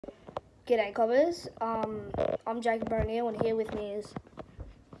G'day, cobbers. I'm Jacob O'Neill, and here with me is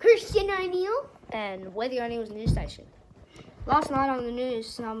Christian O'Neill. and we're the O'Neill's news station. Last night on the news,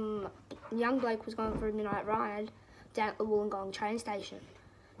 some young bloke was going for a midnight ride down at the Wollongong train station.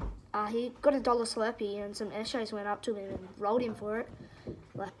 He got $1 slurpie, and some SJs went up to him and rolled him for it.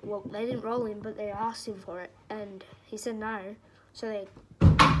 Well, they didn't roll him, but they asked him for it, and he said no. So they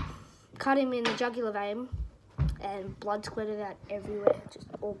cut him in the jugular vein, and blood squirted out everywhere, just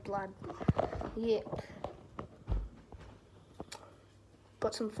all blood. Yeah.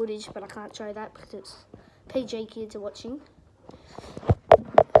 Got some footage, but I can't show that because it's PG kids are watching.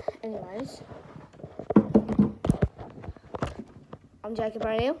 Anyways, I'm Jacob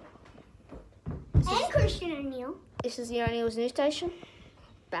O'Neill. And Christian O'Neill. This is the O'Neill's news station.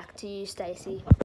 Back to you, Stacey.